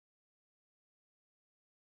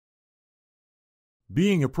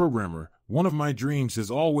Being a programmer, one of my dreams has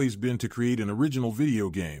always been to create an original video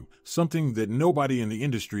game, something that nobody in the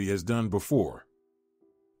industry has done before.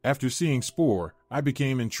 After seeing Spore, I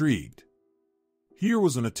became intrigued. Here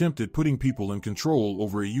was an attempt at putting people in control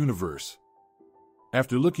over a universe.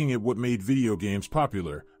 After looking at what made video games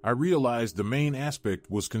popular, I realized the main aspect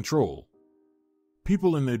was control.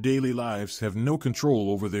 People in their daily lives have no control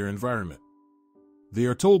over their environment. They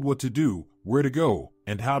are told what to do, where to go,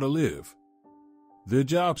 and how to live. Their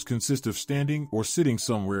jobs consist of standing or sitting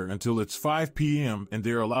somewhere until it's 5 p.m. and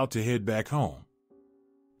they're allowed to head back home.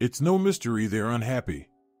 It's no mystery they're unhappy.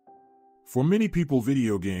 For many people,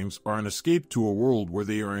 video games are an escape to a world where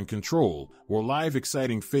they are in control, or live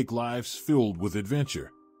exciting fake lives filled with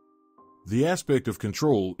adventure. The aspect of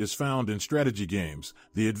control is found in strategy games,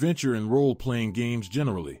 the adventure and role-playing games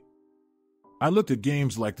generally. I looked at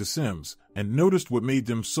games like The Sims, and noticed what made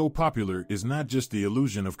them so popular is not just the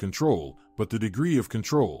illusion of control, but the degree of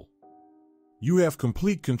control. You have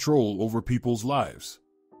complete control over people's lives.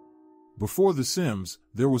 Before The Sims,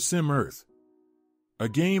 there was Sim Earth, a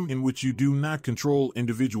game in which you do not control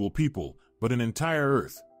individual people, but an entire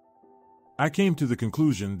Earth. I came to the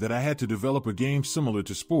conclusion that I had to develop a game similar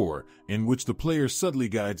to Spore, in which the player subtly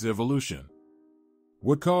guides evolution.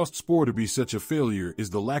 What caused Spore to be such a failure is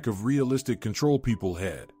the lack of realistic control people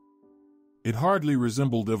had. It hardly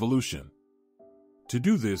resembled evolution. To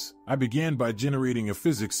do this, I began by generating a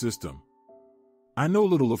physics system. I know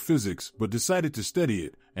little of physics but decided to study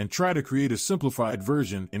it and try to create a simplified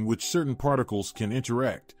version in which certain particles can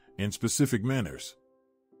interact in specific manners.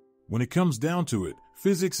 When it comes down to it,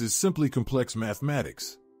 physics is simply complex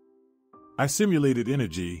mathematics. I simulated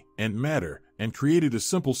energy and matter and created a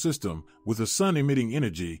simple system with a sun emitting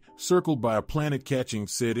energy circled by a planet catching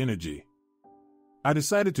said energy. I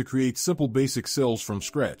decided to create simple basic cells from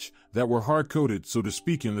scratch that were hard-coded, so to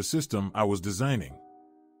speak, in the system I was designing.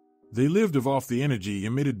 They lived off the energy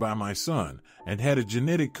emitted by my sun and had a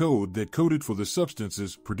genetic code that coded for the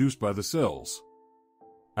substances produced by the cells.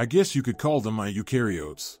 I guess you could call them my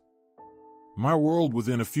eukaryotes. My world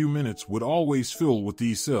within a few minutes would always fill with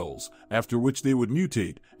these cells, after which they would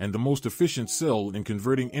mutate, and the most efficient cell in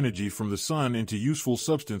converting energy from the sun into useful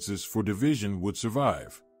substances for division would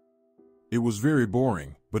survive. It was very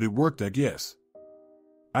boring, but it worked, I guess.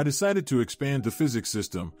 I decided to expand the physics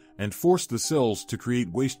system and force the cells to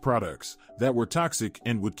create waste products that were toxic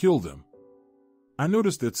and would kill them. I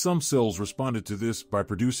noticed that some cells responded to this by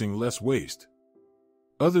producing less waste.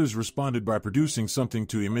 Others responded by producing something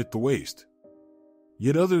to emit the waste.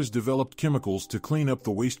 Yet others developed chemicals to clean up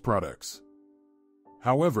the waste products.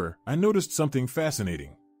 However, I noticed something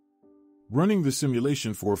fascinating. Running the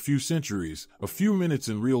simulation for a few centuries, a few minutes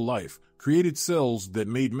in real life, created cells that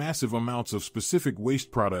made massive amounts of specific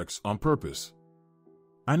waste products on purpose.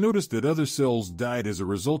 I noticed that other cells died as a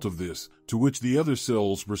result of this, to which the other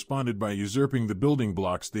cells responded by usurping the building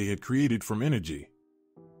blocks they had created from energy.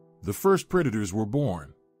 The first predators were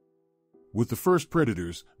born. With the first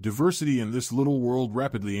predators, diversity in this little world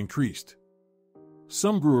rapidly increased.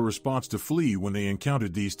 Some grew a response to flee when they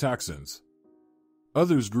encountered these toxins.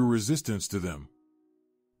 Others grew resistance to them.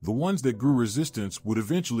 The ones that grew resistance would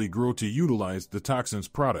eventually grow to utilize the toxin's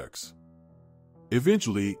products.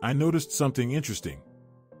 Eventually, I noticed something interesting.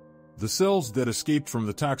 The cells that escaped from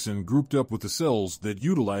the toxin grouped up with the cells that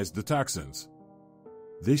utilized the toxins.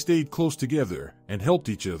 They stayed close together and helped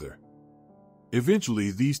each other.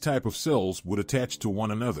 Eventually, these type of cells would attach to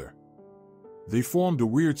one another. They formed a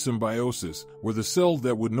weird symbiosis where the cell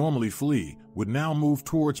that would normally flee would now move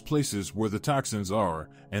towards places where the toxins are,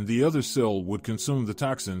 and the other cell would consume the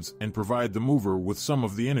toxins and provide the mover with some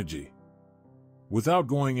of the energy. Without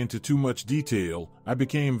going into too much detail, I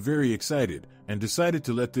became very excited and decided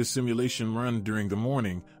to let this simulation run during the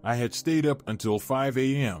morning. I had stayed up until 5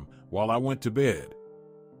 a.m. while I went to bed.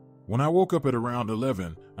 When I woke up at around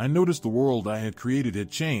 11, I noticed the world I had created had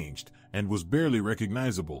changed and was barely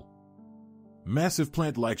recognizable. Massive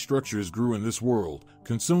plant-like structures grew in this world,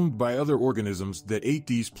 consumed by other organisms that ate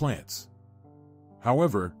these plants.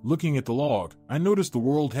 However, looking at the log, I noticed the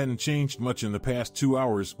world hadn't changed much in the past 2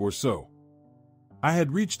 hours or so. I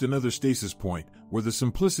had reached another stasis point where the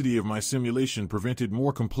simplicity of my simulation prevented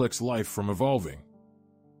more complex life from evolving.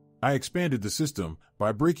 I expanded the system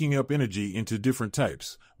by breaking up energy into different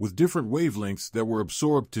types, with different wavelengths that were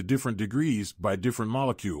absorbed to different degrees by different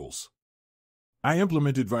molecules. I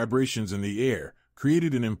implemented vibrations in the air,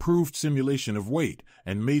 created an improved simulation of weight,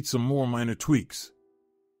 and made some more minor tweaks.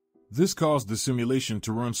 This caused the simulation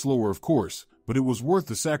to run slower, of course, but it was worth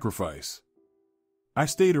the sacrifice. I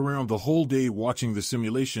stayed around the whole day watching the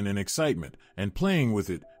simulation in excitement and playing with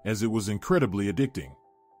it, as it was incredibly addicting.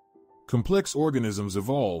 Complex organisms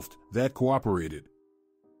evolved that cooperated.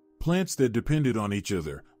 Plants that depended on each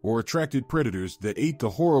other or attracted predators that ate the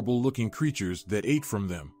horrible-looking creatures that ate from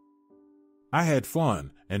them. I had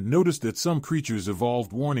fun and noticed that some creatures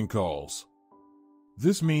evolved warning calls.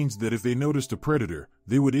 This means that if they noticed a predator,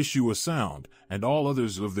 they would issue a sound, and all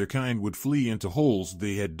others of their kind would flee into holes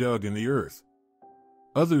they had dug in the earth.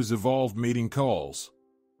 Others evolved mating calls.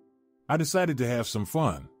 I decided to have some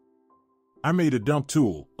fun. I made a dump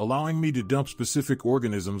tool, allowing me to dump specific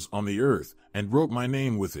organisms on the earth, and wrote my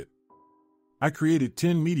name with it. I created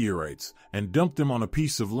 10 meteorites and dumped them on a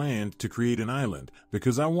piece of land to create an island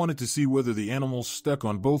because I wanted to see whether the animals stuck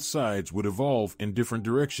on both sides would evolve in different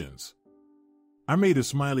directions. I made a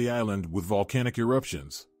smiley island with volcanic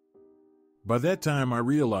eruptions. By that time I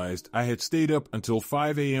realized I had stayed up until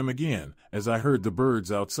 5 a.m. again as I heard the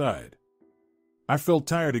birds outside. I felt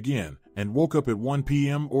tired again and woke up at 1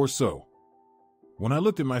 p.m. or so. When I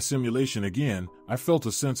looked at my simulation again, I felt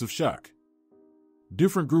a sense of shock.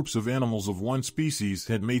 Different groups of animals of one species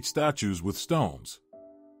had made statues with stones.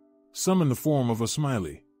 Some in the form of a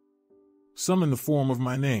smiley. Some in the form of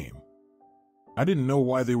my name. I didn't know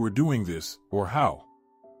why they were doing this or how.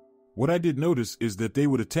 What I did notice is that they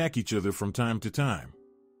would attack each other from time to time.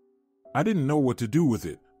 I didn't know what to do with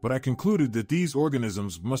it, but I concluded that these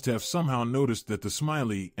organisms must have somehow noticed that the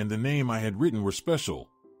smiley and the name I had written were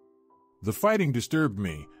special. The fighting disturbed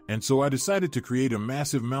me, and so I decided to create a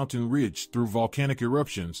massive mountain ridge through volcanic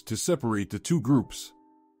eruptions to separate the two groups.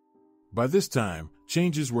 By this time,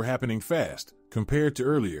 changes were happening fast, compared to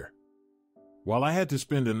earlier. While I had to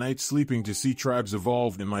spend a night sleeping to see tribes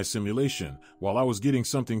evolve in my simulation, while I was getting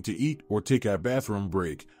something to eat or take a bathroom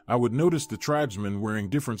break, I would notice the tribesmen wearing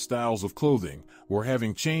different styles of clothing, or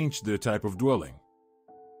having changed their type of dwelling.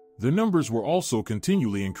 Their numbers were also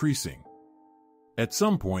continually increasing. At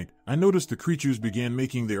some point, I noticed the creatures began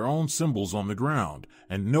making their own symbols on the ground,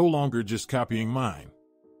 and no longer just copying mine.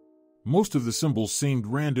 Most of the symbols seemed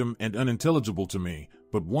random and unintelligible to me,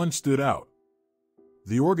 but one stood out.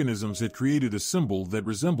 The organisms had created a symbol that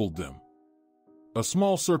resembled them. A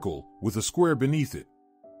small circle, with a square beneath it.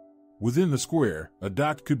 Within the square, a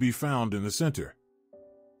dot could be found in the center.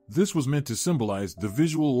 This was meant to symbolize the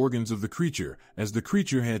visual organs of the creature, as the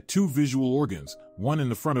creature had two visual organs, one in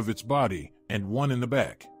the front of its body, and one in the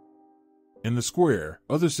back. In the square,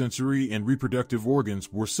 other sensory and reproductive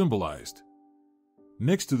organs were symbolized.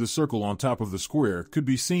 Next to the circle on top of the square could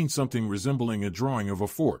be seen something resembling a drawing of a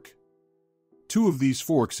fork. Two of these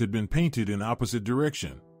forks had been painted in opposite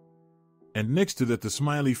direction. And next to that the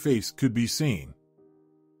smiley face could be seen.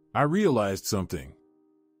 I realized something.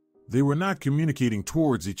 They were not communicating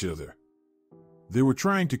towards each other. They were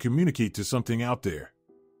trying to communicate to something out there.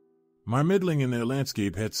 My meddling in their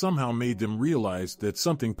landscape had somehow made them realize that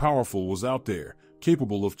something powerful was out there,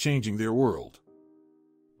 capable of changing their world.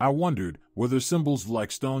 I wondered whether symbols like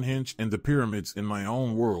Stonehenge and the pyramids in my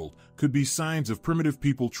own world could be signs of primitive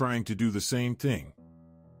people trying to do the same thing,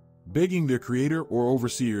 begging their creator or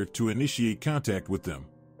overseer to initiate contact with them.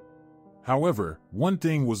 However, one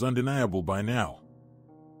thing was undeniable by now.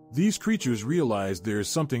 These creatures realized there is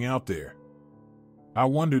something out there. I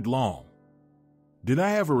wondered long. Did I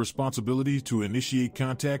have a responsibility to initiate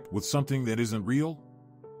contact with something that isn't real?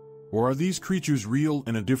 Or are these creatures real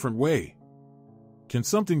in a different way? Can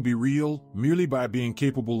something be real merely by being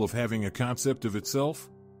capable of having a concept of itself?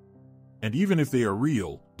 And even if they are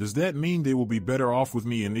real, does that mean they will be better off with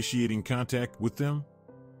me initiating contact with them?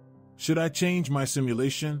 Should I change my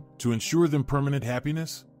simulation to ensure them permanent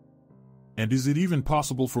happiness? And is it even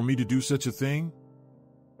possible for me to do such a thing?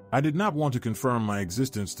 I did not want to confirm my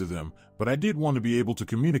existence to them, but I did want to be able to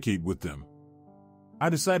communicate with them. I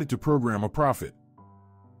decided to program a prophet,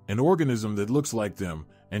 an organism that looks like them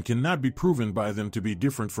and cannot be proven by them to be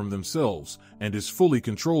different from themselves and is fully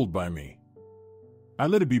controlled by me. I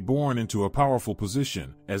let it be born into a powerful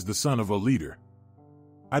position as the son of a leader.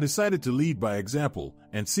 I decided to lead by example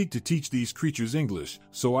and seek to teach these creatures English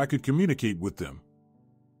so I could communicate with them.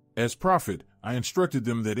 As prophet, I instructed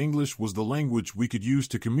them that English was the language we could use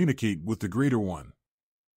to communicate with the Greater One.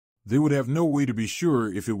 They would have no way to be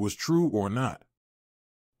sure if it was true or not.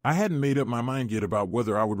 I hadn't made up my mind yet about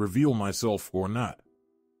whether I would reveal myself or not.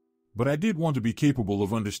 But I did want to be capable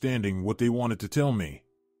of understanding what they wanted to tell me.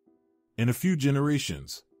 In a few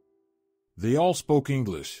generations, they all spoke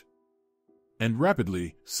English. And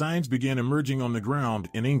rapidly, signs began emerging on the ground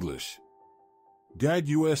in English. Guide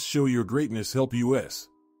US, show your greatness, help US.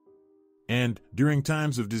 And, during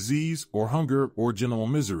times of disease or hunger or general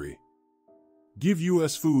misery, give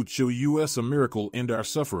US food, show US a miracle, end our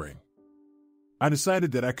suffering. I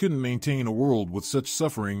decided that I couldn't maintain a world with such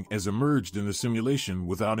suffering as emerged in the simulation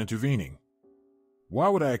without intervening. Why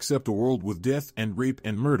would I accept a world with death and rape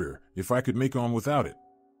and murder if I could make on without it?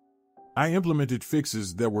 I implemented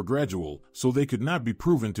fixes that were gradual so they could not be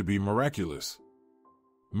proven to be miraculous.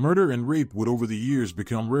 Murder and rape would over the years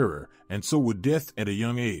become rarer, and so would death at a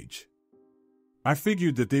young age. I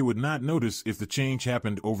figured that they would not notice if the change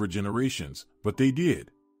happened over generations, but they did.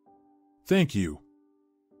 Thank you.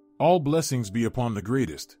 All blessings be upon the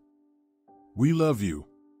greatest. We love you.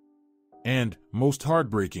 And, most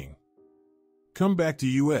heartbreaking, come back to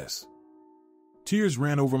US. Tears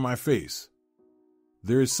ran over my face.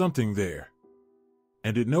 There is something there.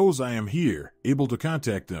 And it knows I am here, able to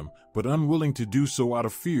contact them, but unwilling to do so out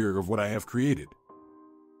of fear of what I have created.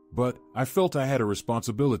 But I felt I had a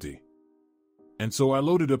responsibility. And so I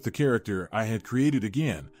loaded up the character I had created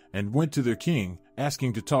again, and went to their king,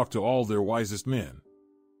 asking to talk to all their wisest men.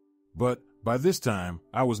 But, by this time,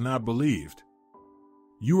 I was not believed.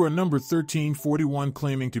 You are number 1341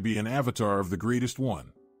 claiming to be an avatar of the greatest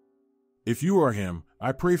one. If you are him,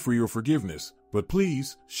 I pray for your forgiveness, but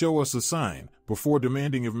please, show us a sign, before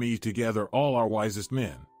demanding of me to gather all our wisest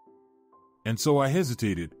men. And so I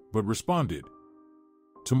hesitated, but responded.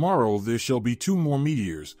 Tomorrow there shall be 2 more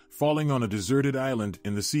meteors, falling on a deserted island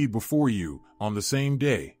in the sea before you, on the same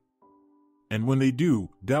day. And when they do,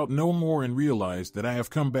 doubt no more and realize that I have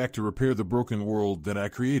come back to repair the broken world that I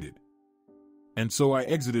created. And so I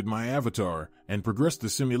exited my avatar, and progressed the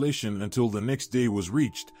simulation until the next day was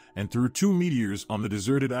reached, and threw 2 meteors on the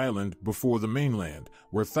deserted island before the mainland,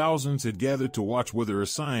 where thousands had gathered to watch whether a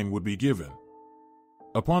sign would be given.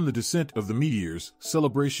 Upon the descent of the meteors,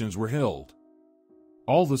 celebrations were held.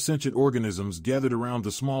 All the sentient organisms gathered around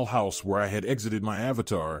the small house where I had exited my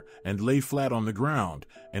avatar, and lay flat on the ground,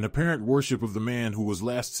 in apparent worship of the man who was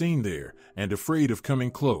last seen there, and afraid of coming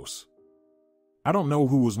close. I don't know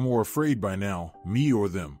who was more afraid by now, me or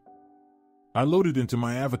them. I loaded into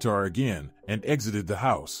my avatar again, and exited the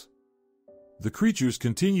house. The creatures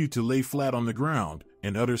continued to lay flat on the ground,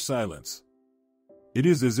 in utter silence. It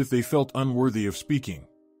is as if they felt unworthy of speaking.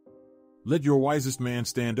 Let your wisest man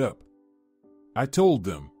stand up, I told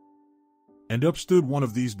them. And up stood one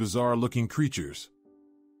of these bizarre-looking creatures.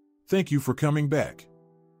 Thank you for coming back.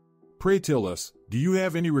 Pray tell us, do you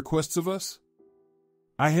have any requests of us?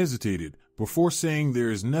 I hesitated, before saying there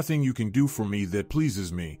is nothing you can do for me that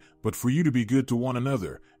pleases me, but for you to be good to one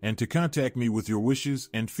another, and to contact me with your wishes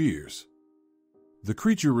and fears. The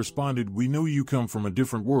creature responded, we know you come from a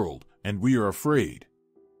different world, and we are afraid.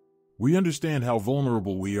 We understand how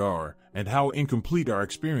vulnerable we are, and how incomplete our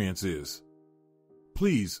experience is.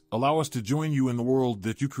 Please, allow us to join you in the world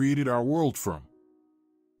that you created our world from.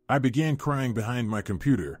 I began crying behind my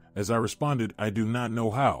computer, as I responded, I do not know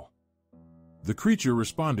how. The creature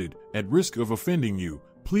responded, at risk of offending you,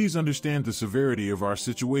 please understand the severity of our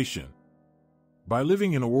situation. By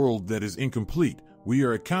living in a world that is incomplete, we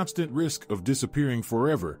are at constant risk of disappearing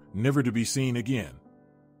forever, never to be seen again.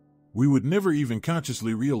 We would never even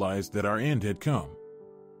consciously realize that our end had come.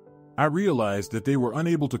 I realized that they were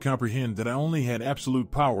unable to comprehend that I only had absolute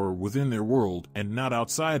power within their world and not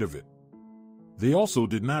outside of it. They also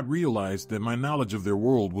did not realize that my knowledge of their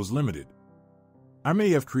world was limited. I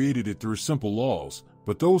may have created it through simple laws,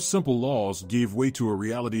 but those simple laws gave way to a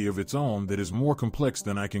reality of its own that is more complex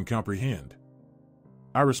than I can comprehend.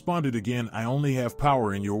 I responded again, I only have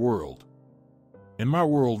power in your world. In my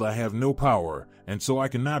world I have no power, and so I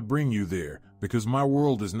cannot bring you there, because my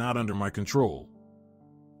world is not under my control.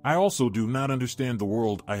 I also do not understand the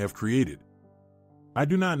world I have created. I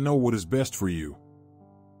do not know what is best for you.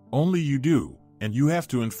 Only you do, and you have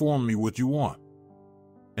to inform me what you want.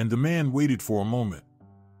 And the man waited for a moment.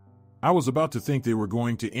 I was about to think they were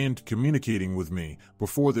going to end communicating with me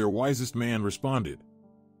before their wisest man responded.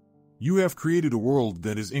 You have created a world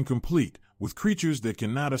that is incomplete, with creatures that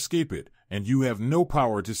cannot escape it, and you have no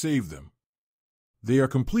power to save them. They are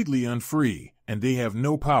completely unfree, and they have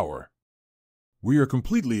no power. We are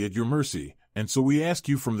completely at your mercy, and so we ask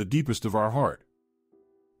you from the deepest of our heart.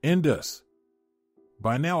 End us.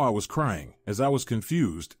 By now I was crying, as I was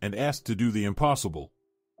confused and asked to do the impossible.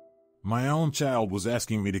 My own child was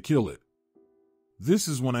asking me to kill it. This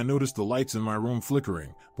is when I noticed the lights in my room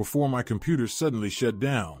flickering, before my computer suddenly shut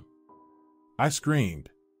down. I screamed.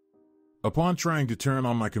 Upon trying to turn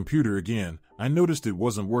on my computer again, I noticed it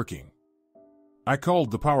wasn't working. I called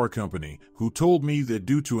the power company, who told me that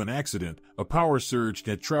due to an accident, a power surge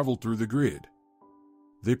had traveled through the grid.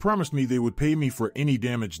 They promised me they would pay me for any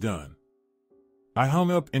damage done. I hung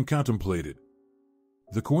up and contemplated.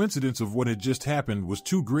 The coincidence of what had just happened was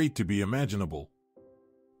too great to be imaginable.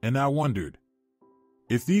 And I wondered,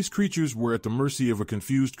 If these creatures were at the mercy of a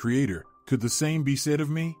confused creator, could the same be said of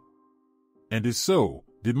me? And if so,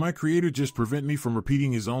 did my creator just prevent me from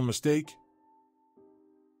repeating his own mistake?